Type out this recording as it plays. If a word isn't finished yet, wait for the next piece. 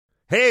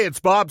Hey, it's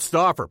Bob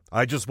Stauffer.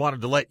 I just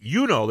wanted to let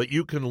you know that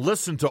you can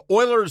listen to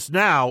Oilers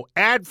Now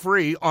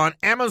ad-free on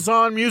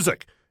Amazon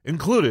Music,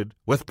 included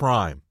with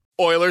Prime.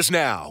 Oilers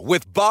Now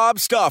with Bob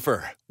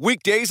Stauffer.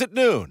 Weekdays at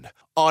noon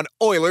on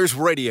Oilers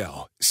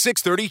Radio,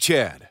 630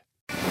 CHED.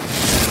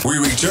 We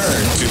return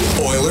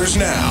to Oilers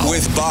Now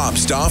with Bob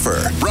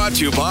Stauffer. Brought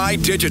to you by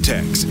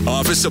Digitex.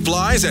 Office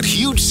supplies at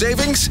huge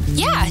savings?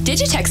 Yeah,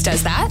 Digitex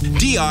does that.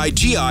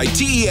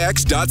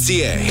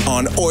 Digitex.ca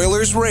on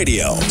Oilers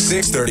Radio,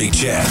 630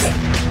 CHED.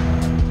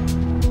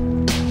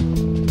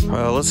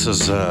 Well, this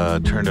has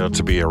turned out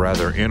to be a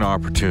rather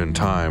inopportune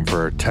time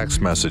for our text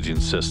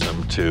messaging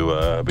system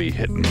to be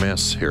hit and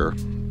miss here,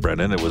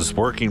 Brendan. It was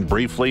working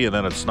briefly, and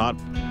then it's not.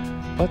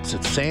 What's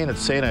it saying?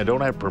 It's saying I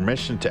don't have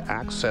permission to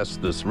access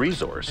this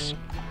resource.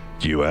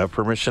 Do you have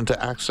permission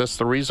to access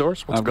the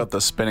resource? I've got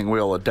the spinning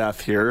wheel of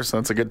death here, so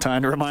it's a good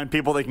time to remind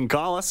people they can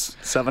call us,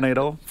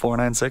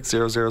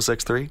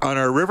 780-496-0063. On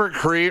our River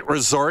Cree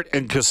Resort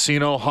and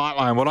Casino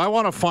hotline. What I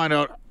want to find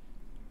out,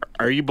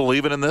 are you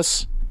believing in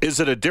this? Is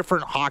it a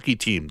different hockey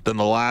team than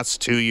the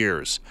last 2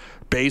 years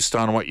based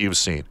on what you've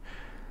seen?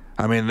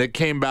 I mean, they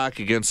came back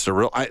against a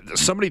real...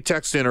 somebody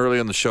texted in early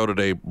in the show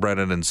today,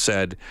 Brendan, and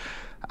said...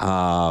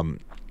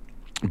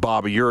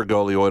 Bob, a year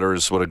ago, the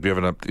Oilers would have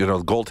given up, the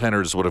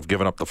goaltenders would have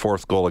given up the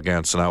fourth goal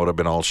against, and that would have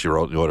been all she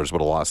wrote. The Oilers would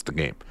have lost the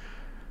game.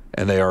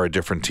 And they are a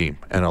different team,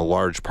 and a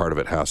large part of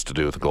it has to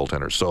do with the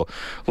goaltenders. So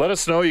let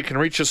us know. You can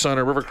reach us on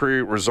our River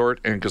Cree Resort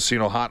and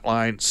Casino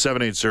hotline,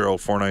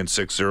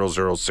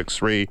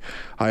 780-496-0063.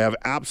 I have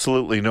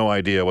absolutely no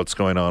idea what's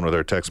going on with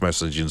our text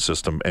messaging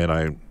system,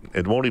 and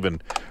it won't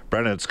even,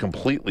 Brendan, it's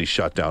completely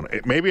shut down.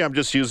 Maybe I'm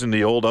just using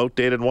the old,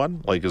 outdated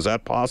one. Like, is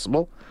that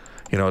possible?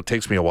 It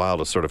takes me a while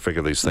to sort of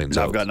figure these things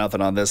out. I've got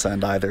nothing on this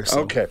end either.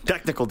 So okay.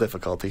 Technical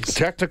difficulties.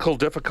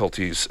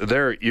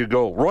 There you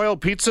go. Royal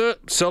Pizza,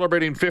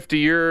 celebrating 50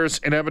 years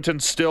in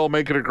Edmonton, still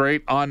making it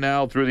great on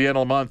now through the end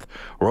of the month.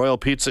 Royal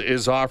Pizza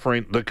is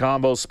offering the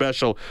combo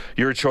special.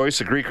 Your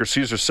choice, a Greek or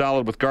Caesar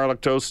salad with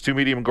garlic toast, 2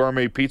 medium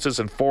gourmet pizzas,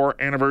 and 4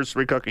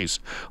 anniversary cookies.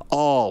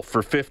 All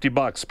for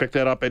 $50. Pick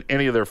that up at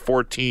any of their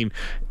 14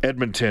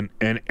 Edmonton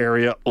and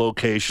area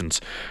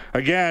locations.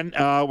 Again,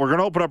 we're going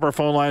to open up our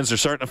phone lines. They're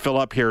starting to fill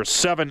up here.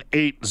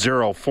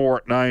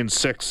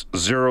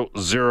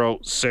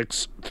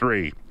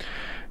 780-496-0063.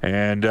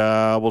 And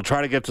we'll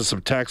try to get to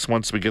some text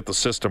once we get the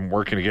system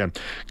working again.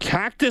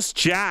 Cactus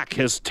Jack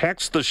has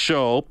texted the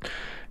show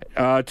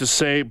to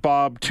say,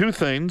 Bob, 2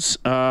 things.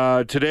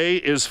 Today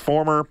is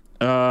former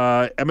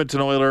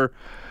Edmonton Oiler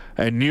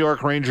and New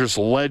York Rangers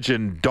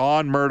legend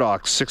Don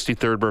Murdoch's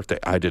 63rd birthday.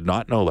 I did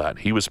not know that.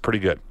 He was pretty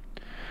good.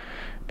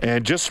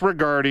 And just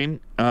regarding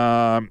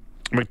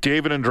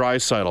McDavid and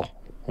Draisaitl,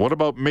 what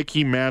about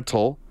Mickey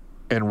Mantle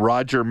and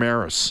Roger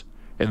Maris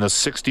in the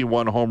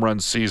 61 home run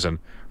season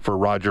for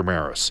Roger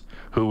Maris,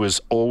 who is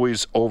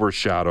always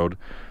overshadowed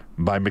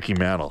by Mickey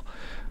Mantle?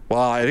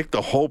 Well, I think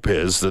the hope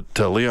is that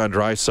Leon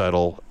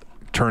Draisaitl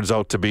turns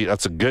out to be,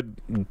 that's a good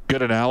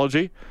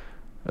analogy,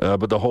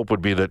 but the hope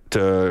would be that,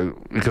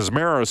 because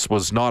Maris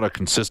was not a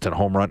consistent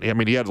home run. I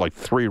mean, he had like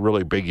 3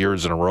 really big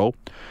years in a row.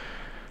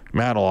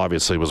 Mantle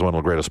obviously was one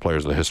of the greatest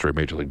players in the history of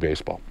Major League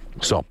Baseball.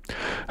 So,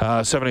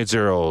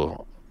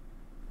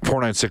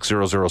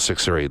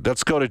 780-496-0063.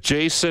 Let's go to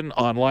Jason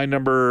on line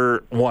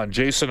number 1.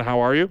 Jason, how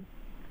are you?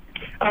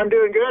 I'm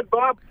doing good,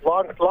 Bob.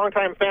 Long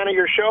time fan of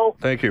your show.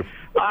 Thank you.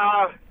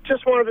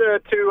 Just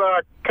wanted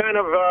to kind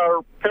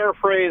of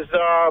paraphrase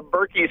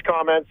Berkey's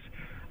comments.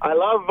 I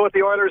love what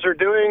the Oilers are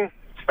doing.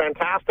 It's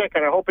fantastic,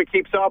 and I hope it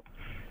keeps up.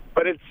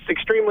 But it's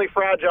extremely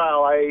fragile.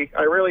 I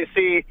really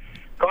see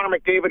Connor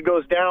McDavid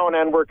goes down,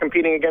 and we're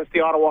competing against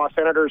the Ottawa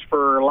Senators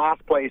for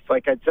last place.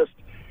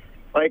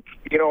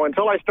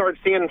 Until I start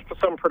seeing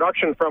some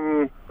production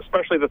from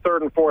especially the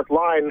 3rd and 4th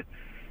line.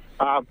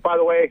 By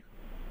the way,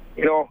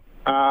 the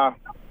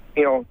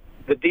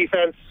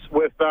defense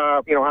with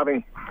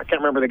having, I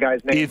can't remember the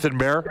guy's name. Ethan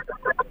Bear.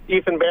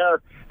 Ethan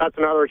Bear. That's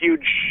another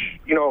huge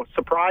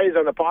surprise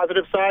on the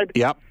positive side.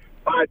 Yep.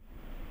 But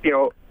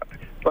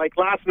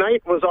last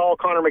night was all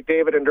Connor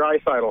McDavid and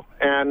Draisaitl,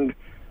 and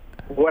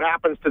what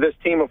happens to this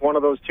team if one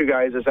of those 2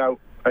 guys is out?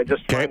 I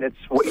just find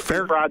it's way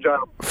too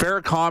fragile.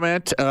 Fair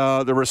comment.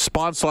 The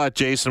response to that,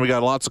 Jason, we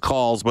got lots of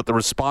calls, but the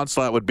response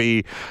to that would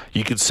be,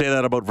 you could say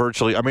that about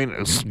virtually,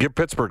 give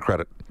Pittsburgh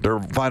credit.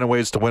 They're finding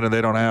ways to win, and they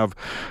don't have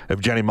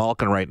Evgeny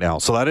Malkin right now.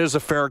 So that is a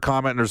fair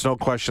comment, and there's no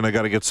question they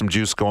got to get some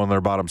juice going in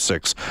their bottom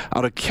 6.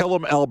 Out of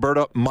Killam,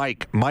 Alberta,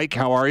 Mike. Mike,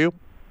 how are you?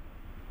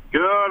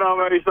 Good. How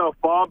about yourself,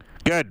 Bob?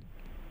 Good.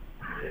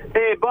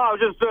 Hey, Bob,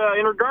 just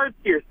in regards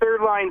to your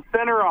third-line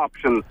center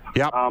options,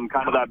 yep.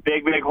 Kind of that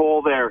big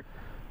hole there.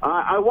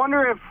 I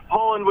wonder if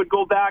Holland would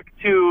go back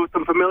to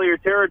some familiar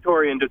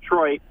territory in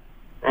Detroit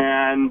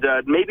and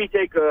maybe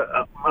take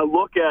a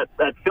look at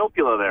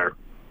Filppula there.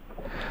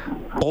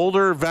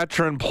 Older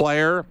veteran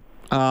player.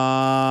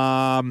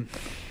 I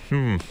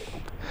don't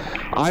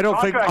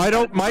think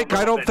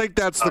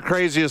that's the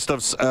craziest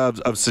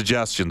of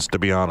suggestions, to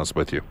be honest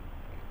with you.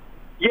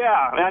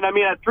 Yeah, and I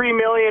mean at $3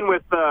 million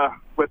with I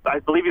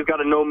believe he's got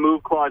a no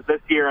move clause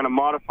this year and a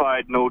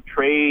modified no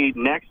trade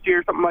next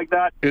year, something like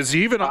that. Is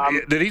he even?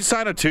 Did he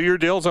sign a 2-year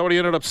deal? Is that what he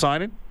ended up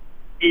signing?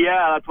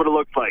 Yeah, that's what it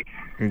looks like.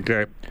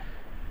 Okay.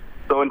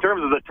 So in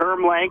terms of the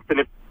term length, and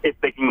if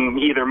they can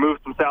either move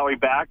some salary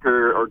back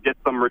or get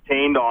some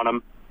retained on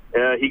him,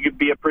 he could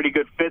be a pretty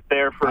good fit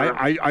there. For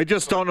I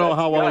just don't know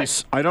how well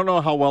I don't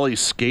know how well he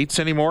skates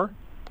anymore.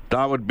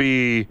 That would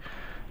be.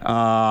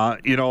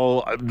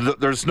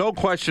 There's no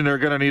question they're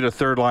going to need a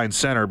third line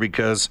center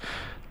because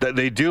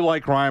they do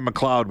like Ryan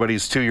McLeod, but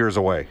he's 2 years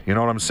away. You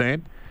know what I'm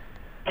saying?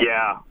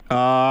 Yeah.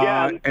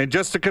 And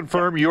just to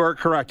confirm, you are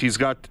correct. It's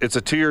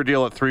a 2-year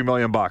deal at $3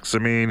 million. I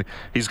mean,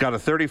 he's got a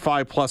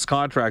 35+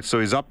 contract, so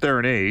he's up there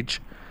in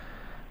age.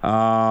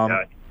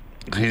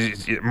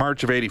 He's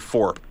March of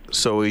 '84,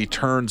 so he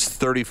turns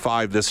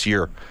 35 this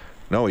year.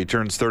 No, he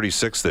turns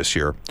 36 this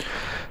year.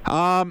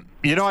 I'd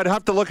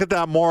have to look at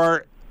that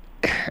more.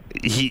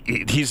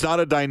 He's not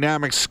a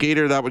dynamic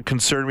skater. That would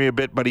concern me a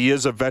bit, but he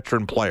is a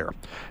veteran player,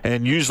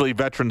 and usually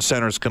veteran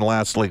centers can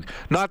last league.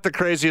 Not the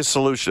craziest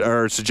solution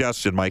or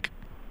suggestion, Mike.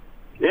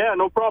 Yeah,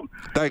 no problem.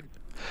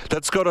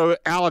 Let's go to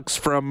Alex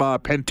from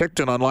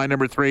Penticton on line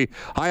number 3.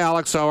 Hi,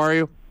 Alex. How are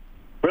you?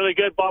 Really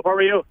good, Bob. How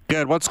are you?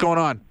 Good. What's going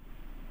on?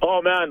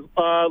 Oh, man,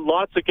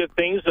 lots of good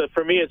things.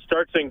 For me, it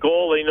starts in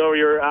goal.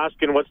 You're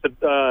asking what's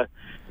the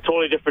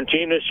totally different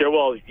team this year.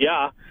 Well,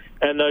 yeah.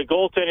 And the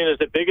goaltending is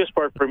the biggest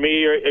part for me.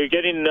 You're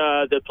getting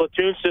the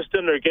platoon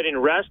system. They're getting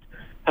rest.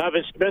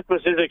 Having Smith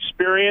with his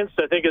experience,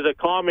 I think, is a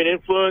calming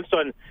influence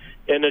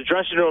in the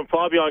dressing room,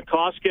 probably on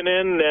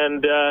Koskinen.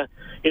 And,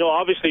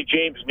 obviously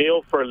James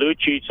Neal for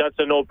Lucic. That's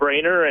a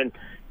no-brainer. And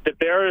the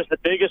Bear is the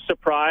biggest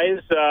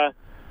surprise.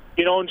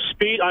 In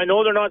speed, I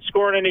know they're not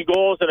scoring any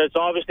goals, and it's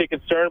obviously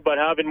concerned about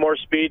having more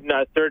speed in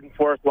that third and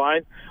fourth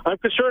line. I'm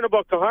concerned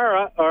about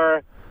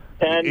Kahara.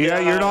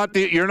 You're not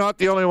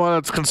the only one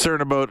that's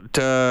concerned about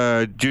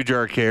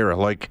Jujhar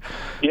Khaira.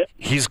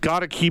 He's got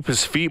to keep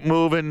his feet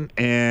moving,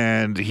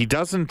 and he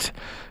doesn't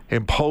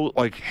impose.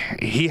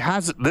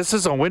 This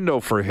is a window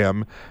for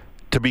him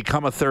to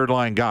become a third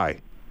line guy,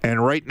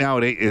 and right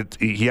now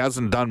he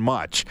hasn't done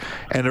much.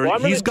 And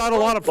he's got a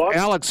lot of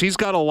Alex. He's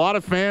got a lot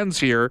of fans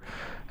here.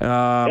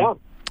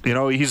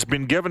 He's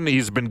been given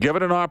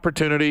an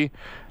opportunity,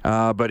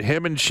 but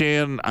him and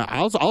Sheahan,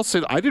 I'll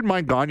say I didn't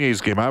mind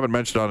Gagne's game. I haven't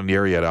mentioned it on the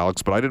air yet,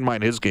 Alex, but I didn't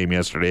mind his game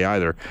yesterday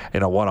either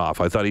in a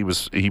one-off. I thought he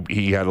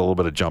had a little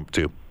bit of jump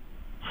too.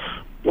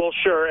 Well,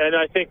 sure, and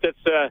I think that's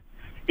I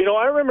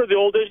remember the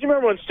old days. You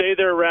remember when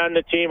Sather ran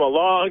the team a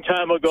long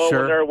time ago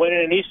when they were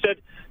winning, and he said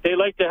they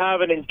like to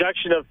have an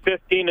injection of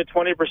 15 to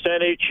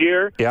 20% each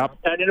year. Yep.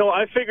 And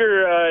I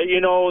figure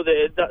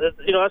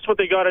that's what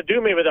they got to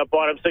do. Maybe that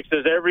bottom six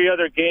is every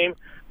other game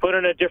put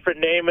in a different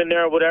name in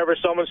there, whatever.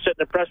 Someone sit in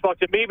the press box,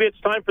 and maybe it's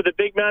time for the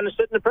big man to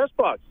sit in the press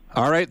box.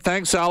 All right,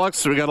 thanks,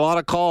 Alex. We got a lot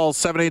of calls.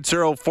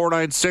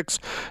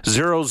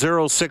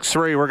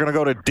 780-496-0063. We're going to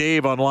go to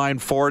Dave on line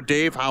 4.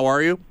 Dave, how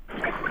are you?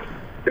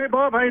 Hey,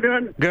 Bob. How you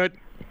doing? Good.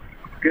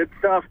 Good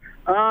stuff.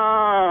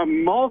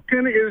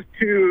 Malkin is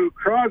to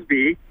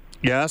Crosby.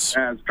 Yes.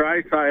 As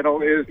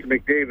Draisaitl is to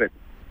McDavid.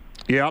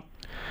 Yep.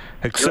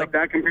 You like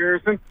that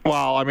comparison?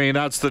 Well, I mean,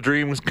 that's the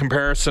dream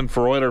comparison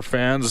for Oiler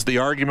fans. The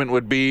argument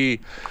would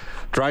be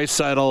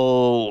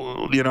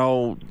Draisaitl,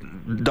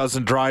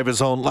 doesn't drive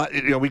his own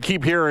line. We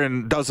keep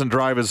hearing doesn't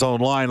drive his own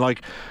line.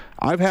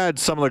 I've had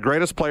some of the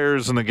greatest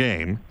players in the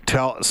game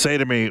say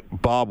to me,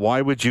 Bob,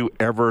 why would you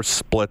ever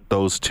split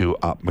those two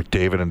up,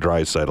 McDavid and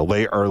Draisaitl?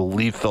 They are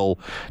lethal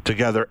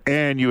together,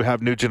 and you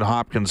have Nugent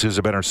Hopkins, who's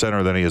a better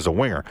center than he is a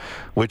winger,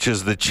 which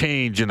is the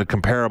change in the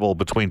comparable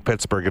between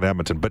Pittsburgh and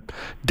Edmonton. But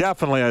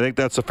definitely, I think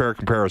that's a fair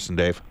comparison,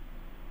 Dave.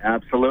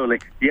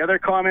 Absolutely. The other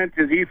comment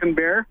is Ethan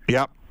Bear.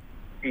 Yep.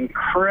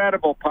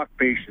 Incredible puck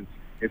patience.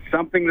 It's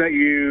something that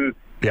you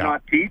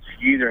cannot teach.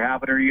 You either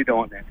have it or you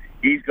don't.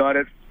 He's got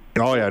it.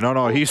 Oh, yeah.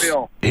 No. He's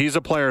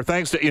a player.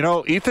 Thanks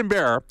to, Ethan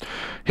Bear,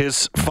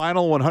 his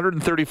final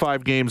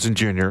 135 games in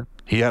junior,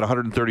 he had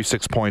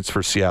 136 points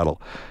for Seattle.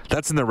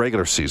 That's in the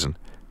regular season.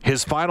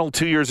 His final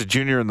 2 years of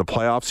junior in the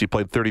playoffs, he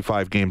played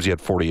 35 games. He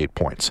had 48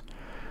 points.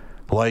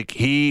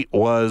 He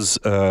was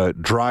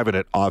driving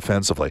it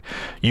offensively.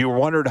 You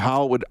wondered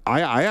how it would.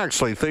 I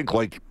actually think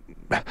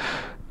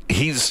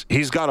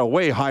he's got a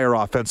way higher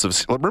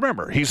offensive.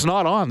 Remember, he's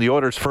not on the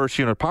Oilers' first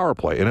unit power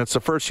play, and it's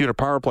the first unit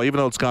power play, even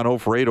though it's gone 0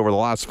 for 8 over the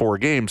last 4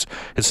 games,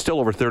 it's still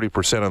over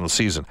 30% on the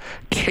season.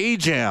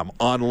 K-Jam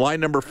on line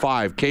number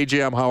 5.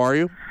 K-Jam, how are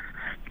you?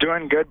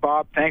 Doing good,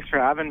 Bob. Thanks for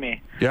having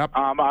me. Yep.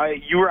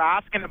 You were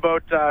asking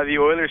about the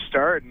Oilers'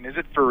 start, and is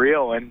it for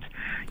real? And,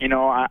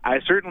 I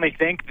certainly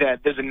think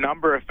that there's a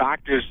number of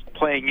factors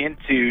playing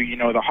into,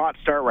 the hot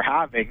start we're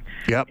having.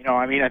 Yep.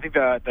 I think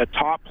the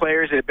top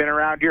players that have been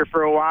around here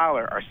for a while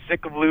are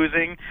sick of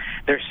losing.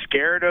 They're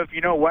scared of,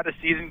 what a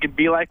season can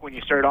be like when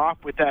you start off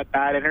with that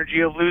bad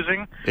energy of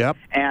losing. Yep.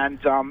 And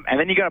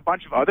then you got a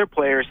bunch of other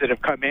players that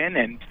have come in,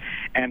 and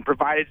and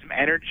provided some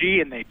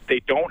energy, and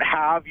they don't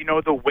have,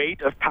 the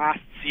weight of past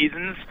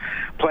seasons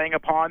playing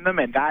upon them,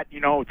 and that,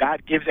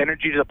 that gives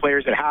energy to the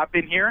players that have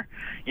been here.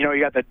 You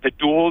got the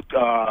dual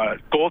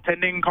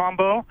goaltending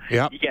combo.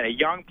 Yep. You get a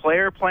young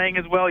player playing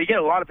as well. You get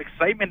a lot of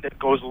excitement that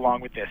goes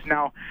along with this.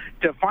 Now,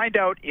 to find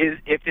out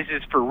if this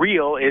is for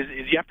real, is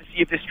you have to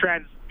see if this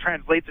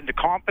translates into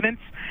confidence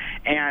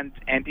and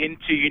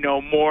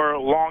into more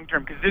long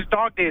term, because there's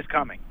dog days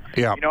coming.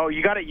 Yeah.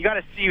 You got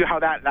to see how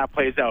that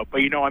plays out.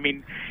 But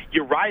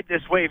you ride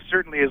this wave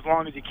certainly as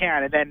long as you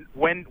can, and then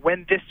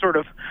when this sort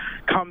of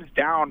comes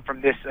down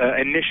from this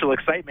initial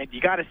excitement, you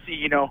got to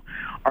see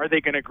are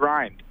they going to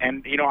grind?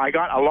 And I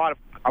got a lot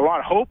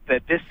of hope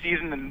that this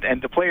season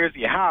and the players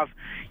you have,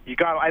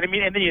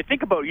 and then you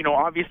think about,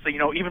 obviously,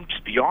 even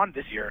just beyond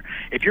this year,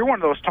 if you're one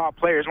of those top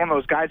players, one of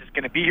those guys that's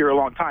going to be here a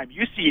long time,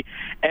 you see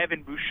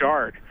Evan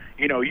Bouchard,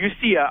 you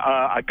see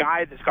a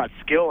guy that's got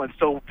skill and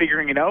still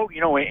figuring it out,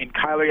 in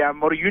Kyler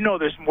Yamamoto,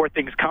 there's more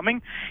things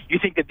coming. You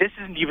think that this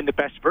isn't even the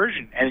best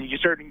version, and you're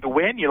starting to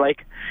win, you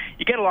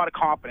get a lot of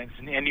confidence,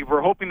 and you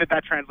were hoping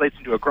that translates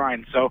into a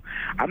grind. So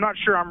I'm not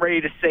sure I'm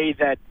ready to say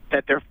that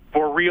they're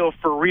for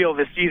real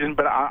this season,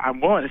 but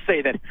I'm willing to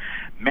say that,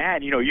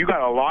 man, you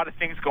got a lot of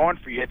things going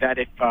for you that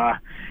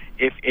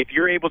if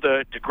you're able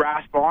to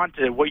grasp on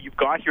to what you've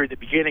got here at the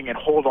beginning and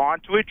hold on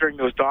to it during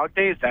those dog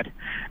days,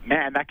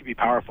 that could be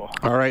powerful.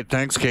 All right,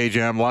 thanks,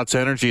 KJM. Lots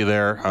of energy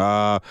there.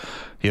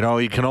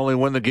 You can only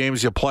win the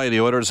games you play.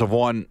 The Oilers have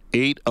won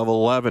 8 of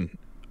 11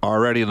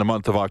 already in the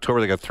month of October.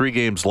 They got 3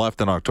 games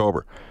left in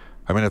October.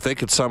 I mean, if they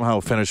could somehow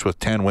finish with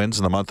 10 wins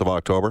in the month of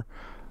October,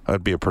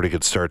 that'd be a pretty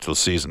good start to the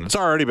season. It's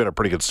already been a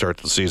pretty good start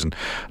to the season.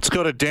 Let's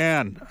go to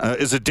Dan.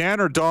 Is it Dan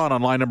or Don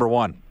on line number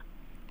 1?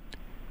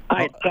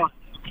 Hi, Don.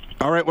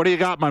 All right, what do you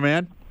got, my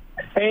man?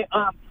 Hey,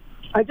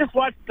 I just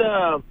watched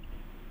the...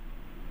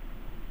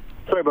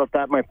 Sorry about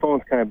that. My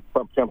phone's kind of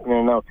bump jumping in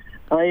and out.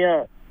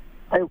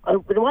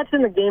 I've been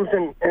watching the games,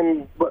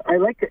 and I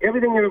like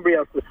everything everybody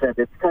else has said.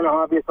 It's kind of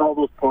obvious, all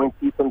those points,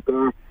 Ethan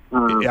Bear,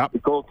 the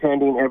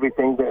goaltending,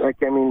 everything.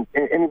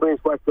 Anybody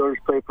who's watched the Oilers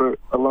play for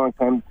a long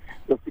time,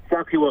 that's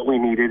exactly what we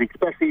needed,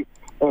 especially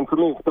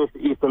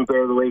Ethan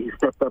Bear, the way he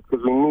stepped up,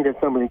 because we needed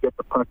somebody to get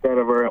the puck out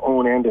of our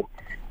own end, and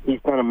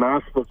he's done a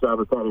masterful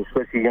job at that,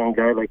 especially a young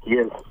guy like he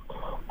is.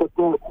 But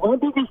the one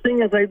biggest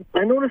thing is I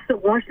noticed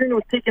that Washington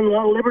was taking a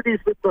lot of liberties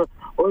with the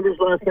Oilers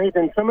last night,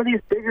 and some of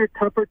these bigger,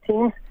 tougher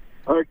teams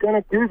are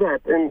going to do that.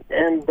 And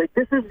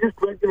this is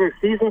just regular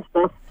season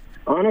stuff.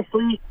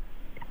 Honestly,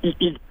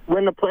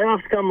 when the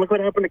playoffs come, look what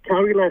happened to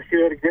Calgary last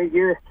year. Had a great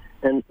year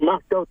and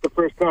knocked out the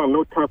first round.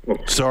 No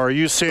toughness. So are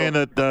you saying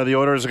that the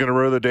Oilers are going to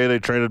rue the day they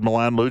traded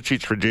Milan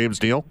Lucic for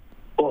James Neal?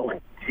 Oh,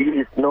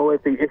 geez, no.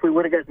 If we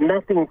would have got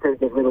nothing to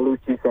get rid of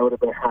Lucic, I would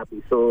have been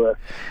happy. So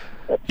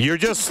you're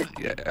just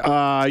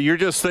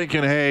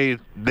thinking, hey,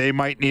 they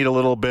might need a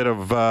little bit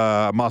of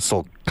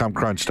muscle come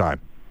crunch time.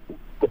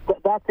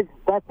 That's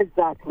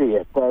exactly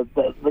it.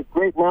 The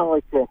great now,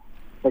 like I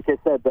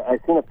said,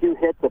 I've seen a few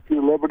hits, a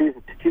few liberties,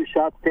 a few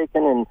shots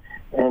taken,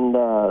 and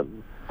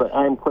but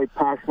I'm quite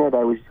passionate.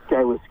 I was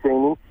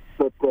screaming,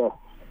 but all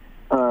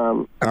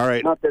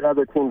right. Not that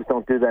other teams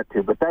don't do that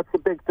too, but that's the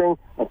big thing.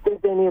 I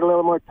think they need a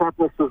little more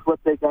toughness with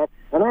what they got,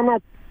 and I'm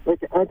not. I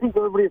think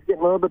everybody's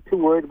getting a little bit too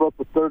worried about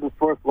the third and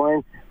fourth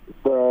line.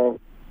 They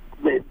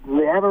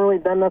haven't really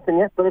done nothing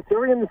yet, but it's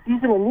early in the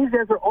season, and these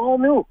guys are all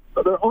new.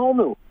 They're all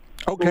new.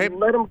 Okay. So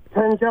let them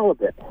turn gel a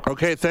bit.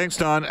 Okay, thanks,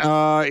 Don.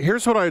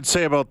 Here's what I'd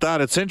say about that.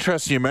 It's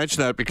interesting you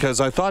mentioned that because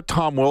I thought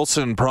Tom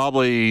Wilson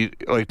probably,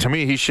 to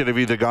me, he should have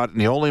either gotten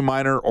the only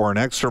minor or an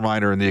extra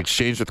minor in the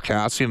exchange with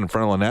Kassian in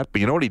front of Lynette.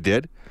 But you know what he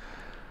did?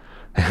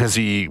 Is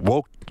he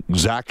woke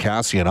Zach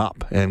Kassian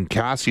up. And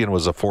Kassian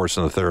was a force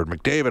in the third.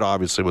 McDavid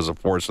obviously was a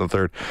force in the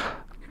third.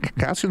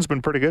 Kassian's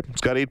been pretty good.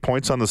 He's got 8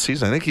 points on the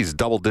season. I think he's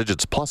double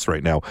digits plus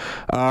right now.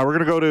 We're going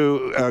to go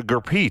to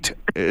Gurpreet.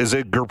 Is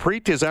it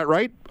Gurpreet? Is that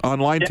right? On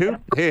line 2?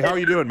 Hey, how are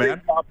you doing,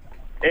 man?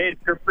 Hey,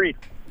 it's Gurpreet.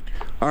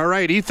 All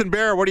right, Ethan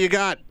Bear, what do you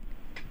got?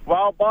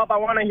 Well, Bob, I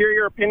want to hear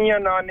your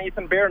opinion on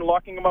Ethan Bear and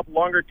locking him up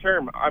longer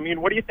term. I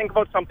mean, what do you think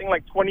about something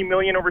like $20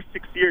 million over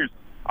 6 years?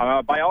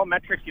 By all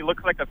metrics, he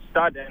looks like a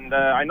stud, and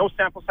I know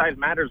sample size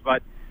matters,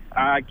 but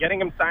getting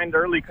him signed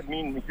early could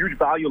mean huge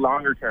value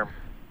longer term.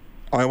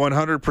 I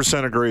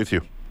 100% agree with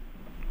you.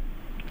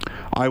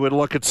 I would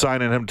look at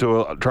signing him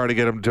to try to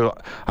get him to.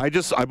 I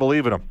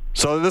believe in him.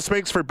 So this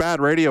makes for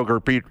bad radio,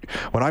 Gurpreet.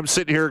 When I'm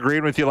sitting here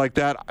agreeing with you like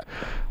that,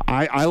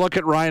 I look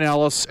at Ryan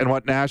Ellis and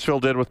what Nashville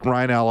did with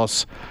Ryan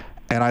Ellis,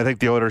 and I think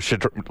the Oilers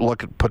should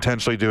look at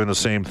potentially doing the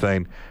same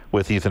thing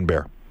with Ethan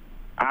Bear.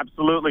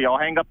 Absolutely. I'll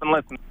hang up and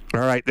listen.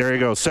 All right, there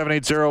you go.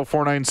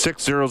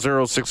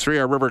 780-496-0063,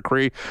 our River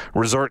Cree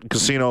Resort and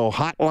Casino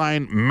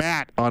hotline.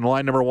 Matt on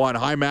line number 1.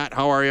 Hi, Matt.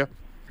 How are you?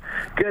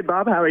 Good,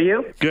 Bob. How are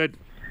you? Good.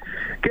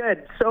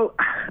 Good. So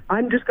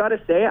I'm just got to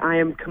say I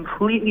am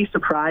completely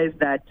surprised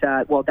that,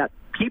 that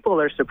people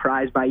are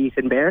surprised by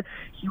Ethan Bear.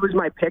 He was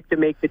my pick to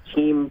make the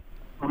team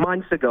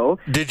months ago.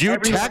 Did you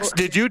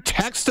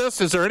text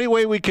us? Is there any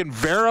way we can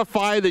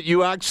verify that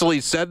you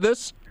actually said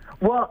this?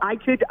 Well, I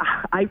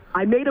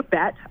made a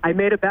bet. I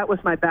made a bet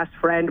with my best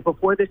friend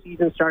before the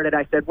season started.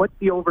 I said, what's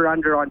the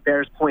over-under on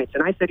Bears points?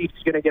 And I said he's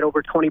going to get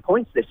over 20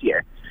 points this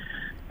year.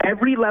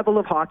 Every level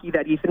of hockey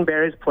that Ethan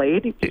Bear has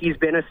played, he's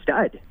been a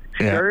stud.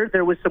 Sure,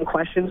 there was some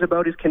questions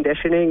about his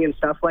conditioning and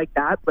stuff like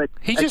that, but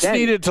he just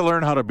needed to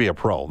learn how to be a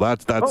pro.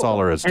 That's all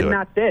there is to it. And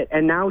that's it.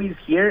 And now he's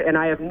here, and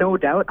I have no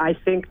doubt. I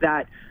think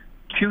that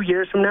 2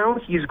 years from now,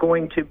 he's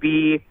going to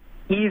be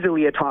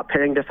easily a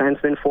top-pairing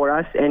defenseman for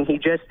us, and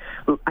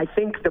I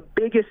think the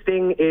biggest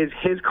thing is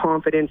his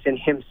confidence in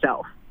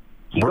himself.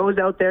 He goes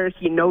out there,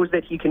 he knows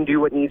that he can do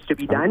what needs to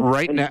be done,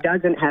 and he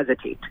doesn't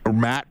hesitate.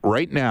 Matt,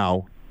 right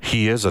now,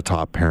 he is a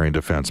top pairing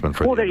defenseman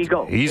for there you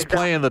go. He's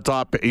playing the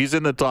top. He's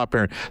in the top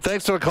pairing.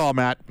 Thanks for the call,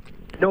 Matt.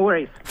 No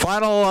worries.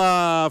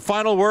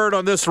 Final word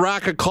on this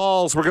rack of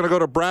calls. We're going to go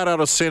to Brad out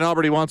of St.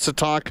 Albert. He wants to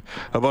talk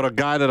about a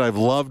guy that I've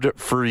loved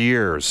for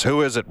years.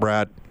 Who is it,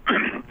 Brad?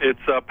 It's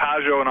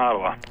Pajot in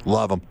Ottawa.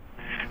 Love him.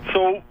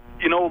 So,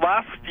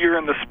 last year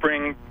in the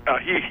spring,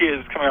 he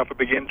is coming off a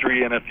big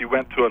injury, and if you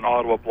went to an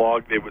Ottawa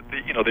blog, they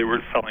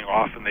were selling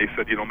off, and they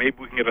said, maybe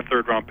we can get a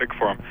third-round pick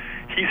for him.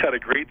 He's had a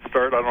great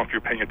start. I don't know if you're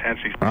paying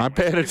attention. I'm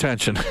paying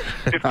attention.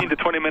 15 to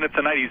 20 minutes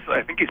a night.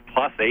 I think he's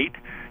 +8.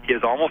 He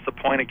has almost a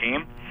point a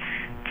game.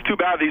 It's too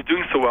bad that he's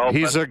doing so well.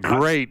 He's a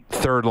great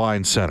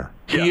third-line center.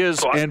 He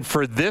is, and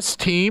for this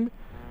team,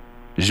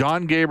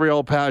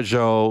 Jean-Gabriel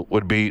Pajot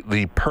would be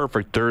the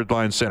perfect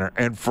third-line center.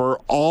 And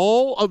for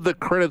all of the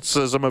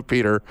criticism of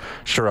Peter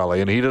Chiarelli,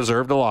 and he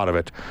deserved a lot of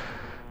it,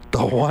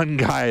 the one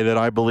guy that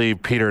I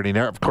believe Peter, and he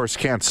never, of course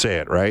can't say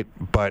it, right?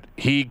 But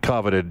he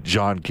coveted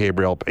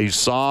Jean-Gabriel. He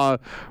saw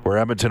where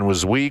Edmonton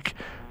was weak.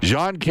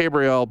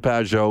 Jean-Gabriel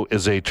Pajot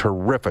is a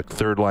terrific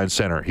third-line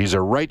center. He's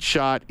a right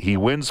shot. He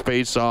wins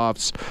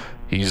face-offs.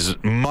 He's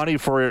money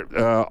for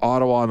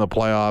Ottawa in the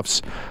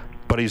playoffs,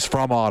 but he's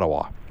from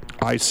Ottawa.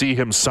 I see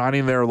him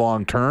signing there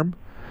long-term.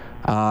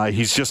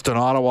 He's just an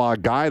Ottawa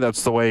guy.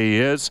 That's the way he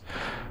is.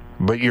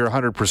 But you're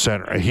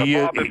 100%.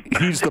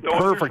 He's the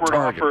perfect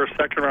target. Offer a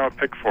second-round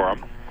pick for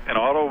him, and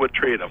Ottawa would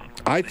trade him.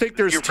 I think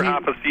there's for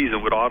half a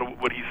season.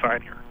 Would he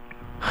sign here?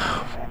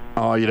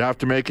 Oh, you'd have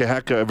to make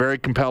a very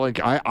compelling.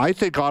 I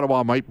think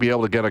Ottawa might be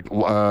able to get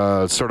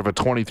a sort of a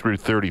 20 through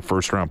 30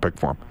 first-round pick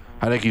for him.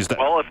 I think he's.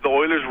 Well, if the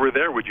Oilers were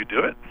there, would you do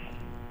it?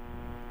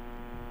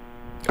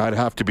 I'd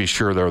have to be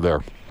sure they're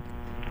there.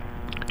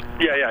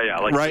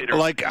 Yeah.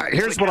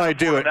 Here's what I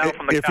do.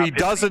 If he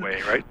doesn't,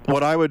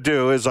 what I would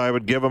do is I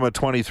would give him a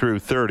 20 through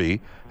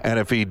 30, and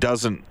if he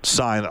doesn't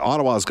sign,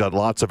 Ottawa's got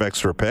lots of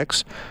extra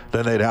picks,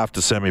 then they'd have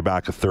to send me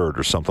back a third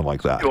or something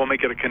like that. We'll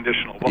make it a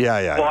conditional.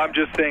 Well, I'm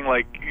just saying,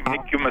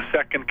 give him a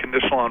second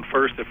conditional on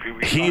first if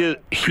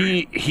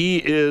he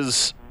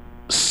is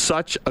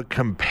such a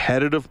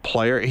competitive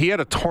player. He had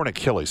a torn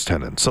Achilles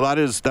tendon, so that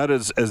is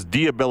as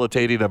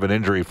debilitating of an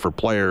injury for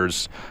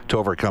players to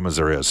overcome as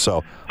there is.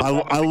 So I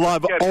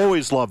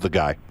always love the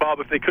guy. Bob,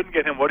 if they couldn't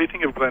get him, what do you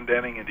think of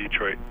Glendening in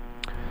Detroit?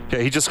 Yeah,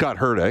 he just got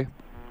hurt, eh?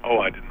 Oh,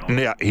 I didn't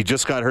know. Yeah, he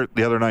just got hurt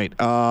the other night.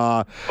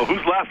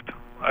 Who's left?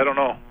 I don't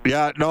know.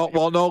 Yeah, no.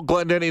 Well, no.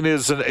 Glendening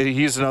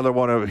he's another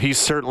one of. He's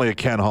certainly a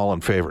Ken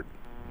Holland favorite.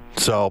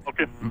 So,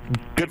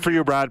 Good for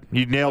you, Brad.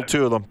 You nailed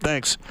two of them.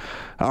 Thanks.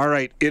 All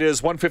right. It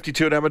is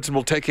 1:52 at Edmonton.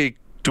 We'll take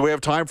do we have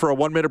time for a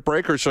 1-minute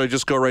break, or should I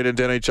just go right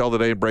into NHL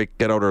today and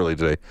get out early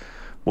today?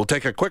 We'll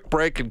take a quick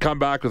break and come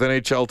back with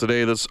NHL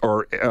today,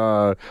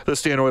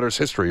 this day in Oilers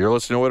history. You're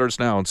listening to Oilers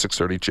Now on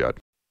 630 CHED.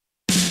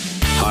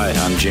 Hi,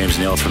 I'm James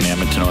Neal from the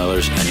Edmonton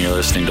Oilers, and you're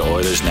listening to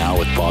Oilers Now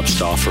with Bob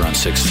Stauffer on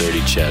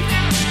 630 CHED.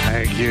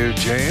 Thank you,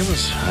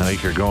 James. I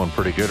think you're going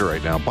pretty good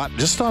right now. But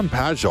just on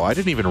Pajot, I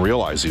didn't even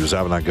realize he was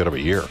having that good of a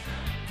year.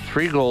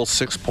 3 goals,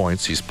 6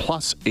 points. He's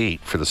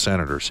 +8 for the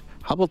Senators.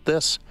 How about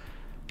this?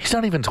 He's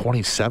not even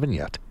 27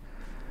 yet.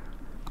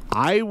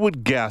 I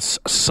would guess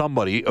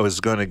somebody is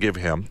going to give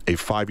him a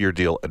 5-year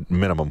deal at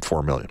minimum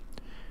 $4 million.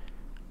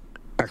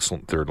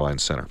 Excellent third-line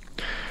center.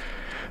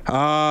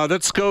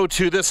 Let's go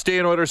to this day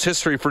in Oilers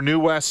history for New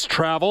West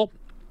travel.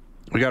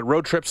 We got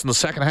road trips in the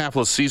second half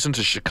of the season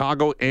to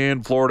Chicago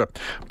and Florida.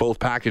 Both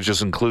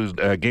packages include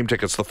game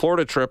tickets. The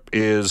Florida trip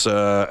is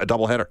a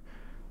doubleheader.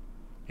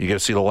 You get to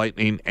see the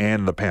Lightning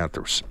and the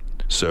Panthers.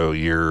 So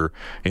you're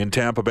in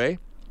Tampa Bay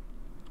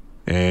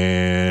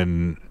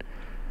and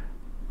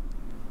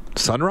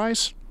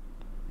Sunrise?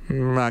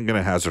 I'm going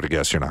to hazard a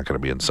guess you're not going to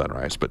be in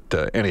Sunrise, but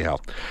anyhow.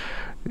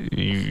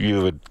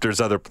 There's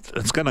other.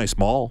 It's got a nice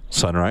mall,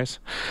 Sunrise.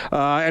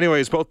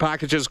 Anyways, both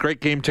packages, great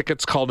game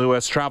tickets. Call New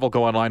West Travel.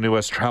 Go online,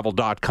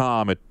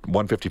 newwesttravel.com at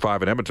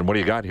 1:55 in Edmonton. What do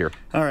you got here?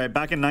 All right,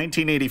 back in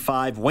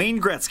 1985,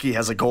 Wayne Gretzky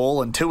has a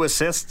goal and 2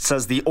 assists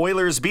as the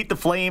Oilers beat the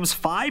Flames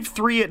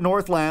 5-3 at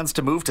Northlands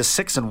to move to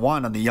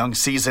 6-1 on the young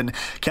season.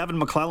 Kevin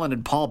McClellan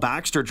and Paul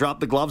Baxter dropped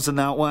the gloves in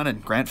that one,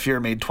 and Grant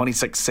Fuhr made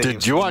 26 saves.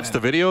 Did you watch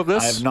the video of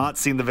this? I have not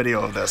seen the video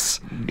of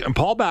this.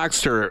 Paul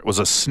Baxter was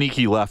a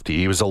sneaky lefty.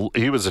 He was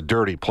a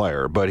dirty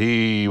player, but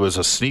he was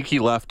a sneaky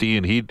lefty,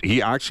 and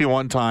he actually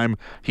one time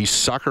he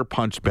sucker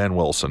punched Ben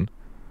Wilson.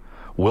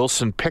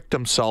 Wilson picked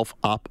himself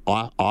up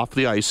off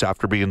the ice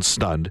after being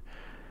stunned,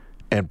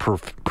 and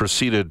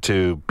proceeded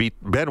to beat.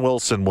 Ben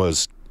Wilson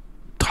was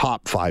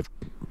top 5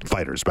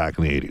 fighters back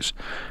in the 80s,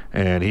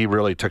 and he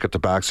really took it to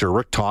Baxter.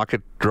 Rick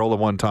Tocchet drilled him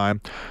one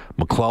time.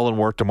 McClellan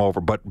worked him over,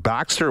 but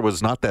Baxter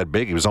was not that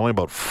big. He was only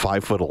about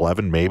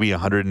 5'11", maybe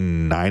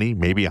 190,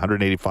 maybe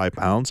 185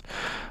 pounds.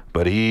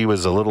 But he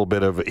was a little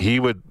bit of he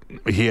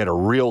had a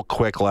real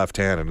quick left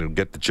hand and would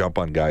get the jump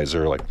on guys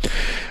early.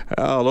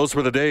 Those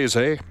were the days,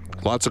 hey?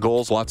 Lots of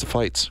goals, lots of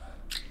fights.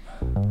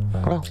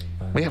 Well,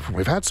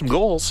 we've had some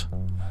goals.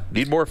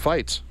 Need more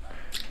fights.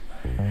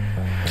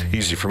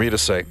 Easy for me to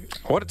say.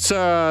 What's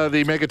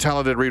the mega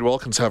talented Reed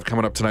Wilkins have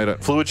coming up tonight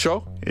at Fluid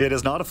Show? It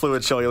is not a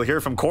Fluid Show. You'll hear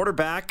from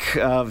quarterback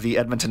of the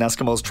Edmonton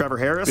Eskimos, Trevor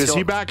Harris. Is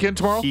he back in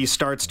tomorrow? He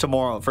starts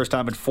tomorrow, first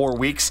time in 4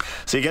 weeks.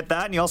 So you get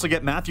that, and you also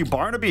get Matthew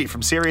Barnaby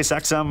from Sirius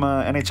XM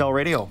NHL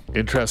Radio.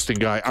 Interesting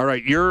guy. All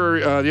right, you're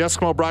the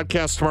Eskimo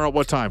broadcast tomorrow at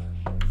what time?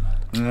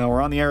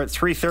 We're on the air at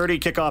 3:30,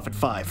 kickoff at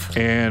 5.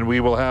 And we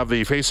will have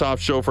the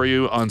face-off show for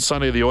you on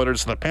Sunday, the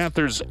Oilers and the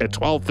Panthers at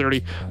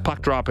 12:30,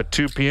 puck drop at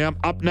 2 p.m.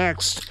 Up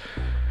next,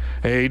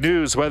 a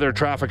news, weather,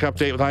 traffic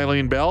update with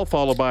Eileen Bell,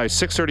 followed by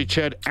 6:30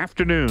 Ched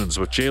Afternoons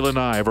with Jaylen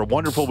Nye. Have a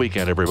wonderful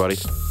weekend, everybody.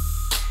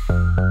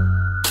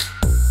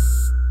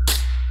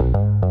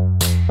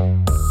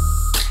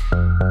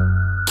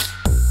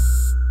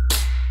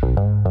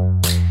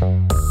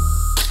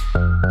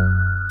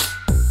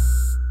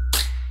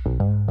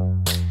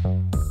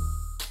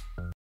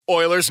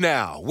 Oilers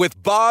Now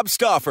with Bob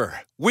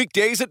Stauffer.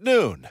 Weekdays at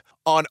noon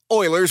on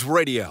Oilers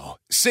Radio,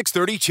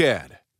 630 Ched.